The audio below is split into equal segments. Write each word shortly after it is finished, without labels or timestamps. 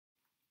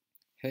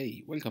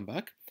Hey, welcome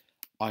back.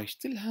 I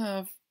still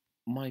have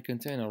my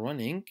container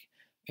running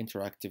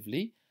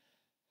interactively,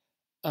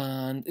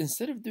 and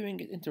instead of doing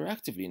it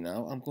interactively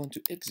now, I'm going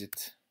to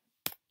exit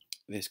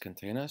this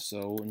container.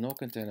 So no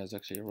container is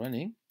actually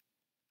running.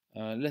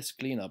 Let's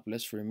clean up.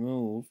 Let's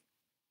remove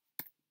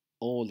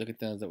all the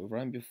containers that we've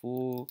run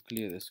before.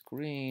 Clear the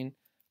screen.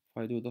 If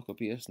I do docker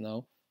ps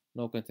now,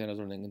 no containers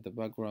running in the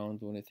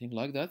background or anything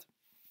like that.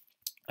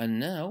 And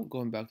now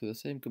going back to the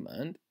same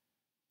command.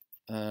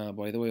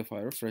 By the way, if I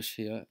refresh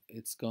here,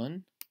 it's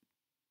gone.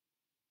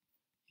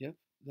 Yep,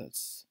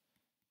 that's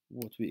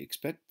what we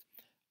expect.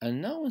 And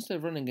now instead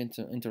of running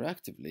into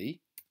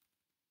interactively,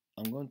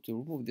 I'm going to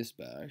remove this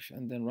bash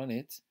and then run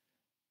it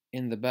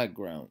in the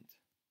background.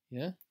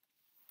 Yeah,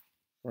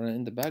 run it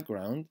in the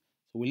background.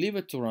 So we leave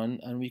it to run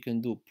and we can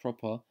do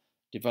proper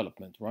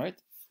development,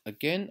 right?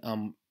 Again,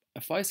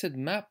 if I said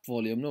map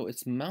volume, no,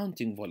 it's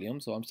mounting volume.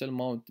 So I'm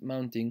still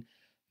mounting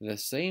the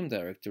same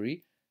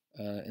directory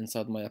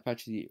inside my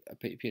Apache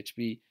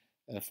PHP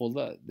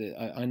folder.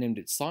 I named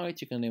it site.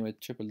 You can name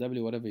it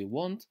www, whatever you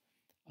want.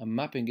 I'm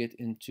mapping it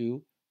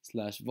into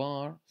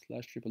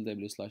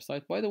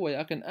 /var/www/site. By the way,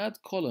 I can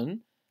add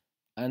colon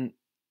and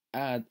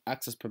add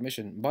access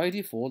permission. By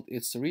default,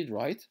 it's read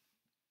write,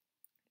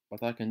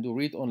 but I can do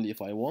read only if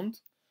I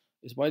want.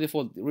 It's by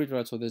default read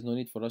write, so there's no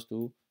need for us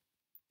to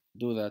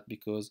do that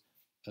because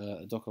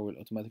Docker will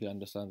automatically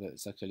understand that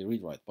it's actually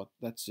read write. But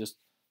that's just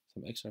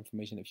some extra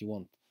information if you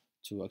want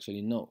to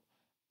actually know.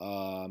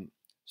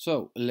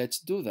 So let's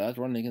do that.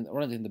 Run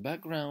it in the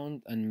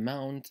background and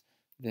mount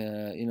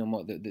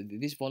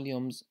these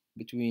volumes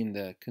between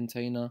the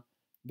container,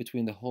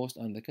 between the host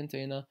and the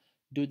container.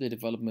 Do the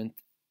development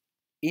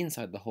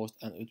inside the host,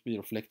 and it will be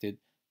reflected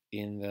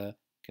in the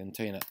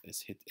container.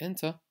 Let's hit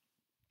enter.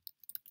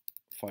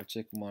 If I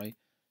check my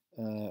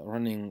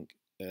running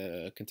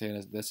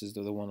containers, this is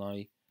the one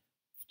I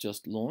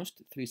just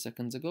launched 3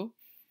 seconds ago.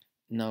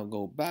 Now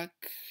go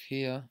back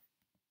here,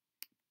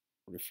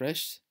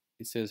 refresh.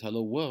 It says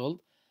hello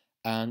world.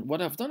 And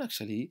what I've done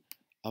actually,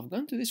 I've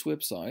gone to this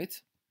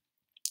website,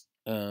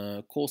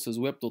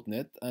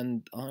 coursesweb.net,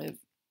 and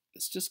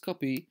let's just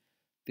copy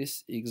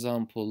this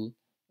example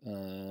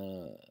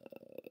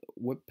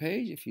web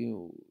page. If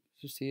you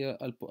just here,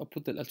 I'll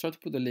try to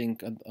put the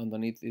link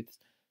underneath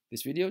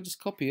this video. Just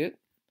copy it,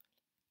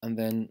 and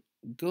then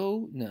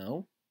go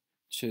now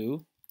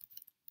to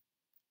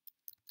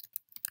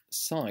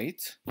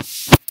site.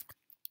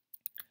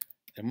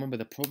 Remember,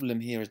 the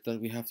problem here is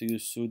that we have to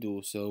use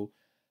sudo, so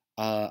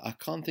I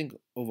can't think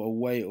of a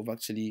way of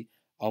actually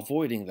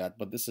avoiding that,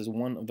 but this is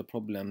one of the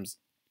problems,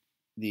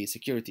 the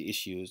security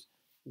issues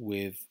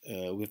with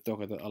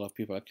Docker that a lot of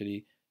people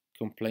actually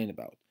complain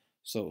about.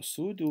 So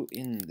sudo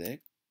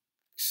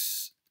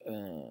index,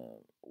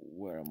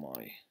 where am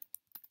I?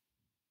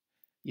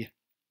 Yeah,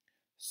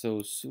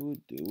 so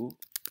sudo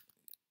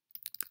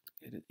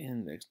edit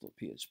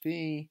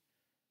index.php,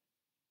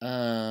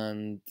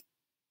 and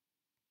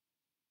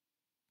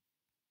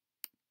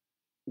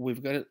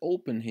we've got it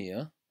open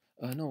here.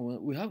 No,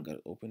 we have got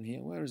it open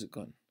here. Where is it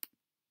gone?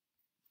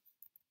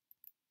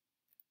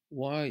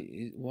 Why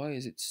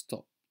is it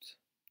stopped?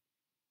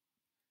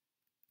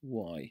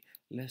 Why?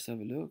 Let's have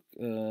a look.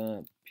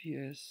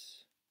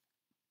 PS.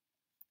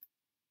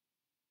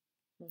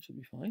 That should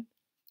be fine.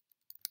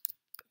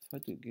 If I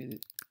do get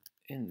it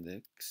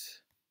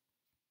index,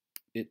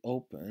 it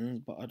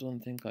opens, but I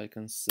don't think I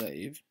can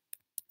save.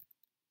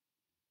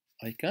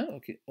 I can?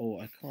 Okay. Oh,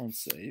 I can't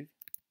save.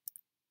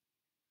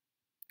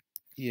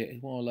 Yeah,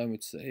 it won't allow me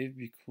to save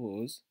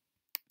because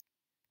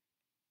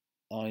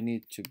I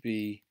need to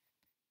be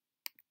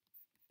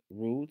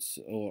root,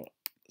 or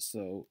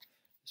so.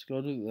 Let's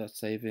go to that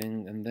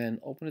saving and then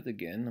open it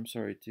again. I'm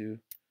sorry to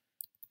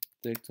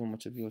take too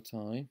much of your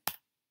time.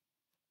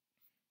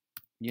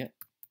 Yeah.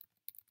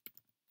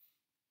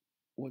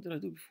 What did I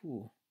do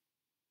before?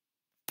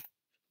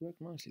 It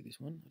worked nicely, this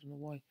one. I don't know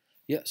why.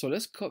 Yeah, so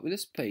let's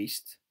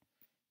paste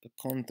the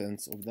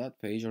contents of that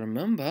page.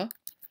 Remember,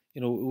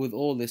 with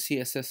all the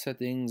CSS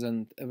settings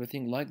and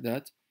everything like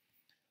that,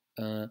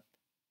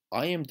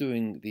 I am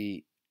doing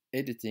the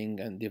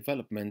editing and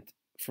development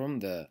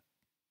from the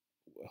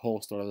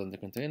host rather than the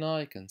container.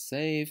 I can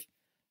save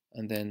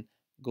and then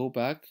go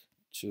back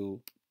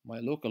to my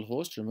local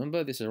host.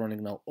 Remember, this is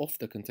running now off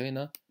the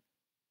container.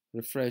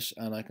 Refresh,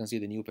 and I can see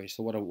the new page.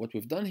 So what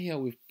we've done here,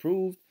 we've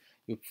proved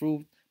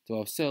to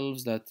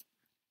ourselves that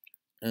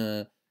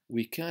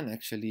we can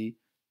actually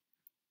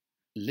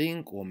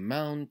link or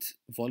mount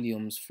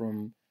volumes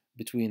from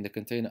between the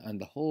container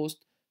and the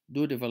host,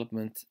 do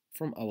development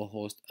from our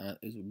host, and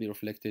it will be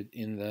reflected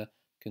in the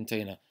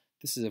container.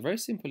 This is a very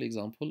simple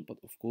example, but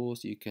of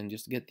course you can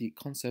just get the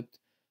concept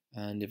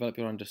and develop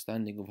your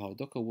understanding of how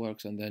Docker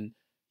works, and then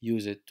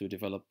use it to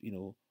develop,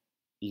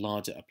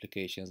 larger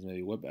applications,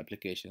 maybe web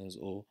applications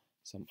or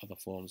some other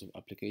forms of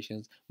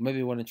applications.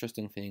 Maybe one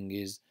interesting thing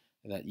is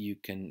that you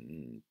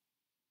can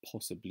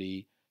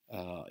possibly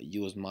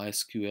use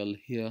MySQL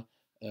here,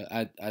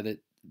 add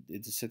it,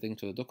 it's a setting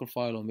to the Docker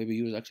file, or maybe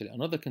use actually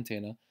another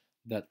container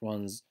that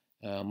runs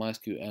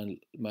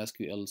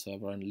MySQL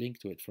server and link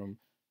to it from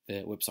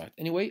the website.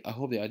 Anyway, I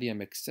hope the idea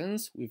makes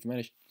sense. We've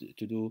managed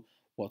to do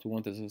what we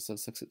wanted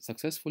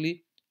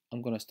successfully.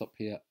 I'm gonna stop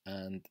here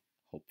and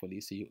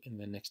hopefully see you in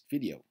the next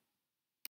video.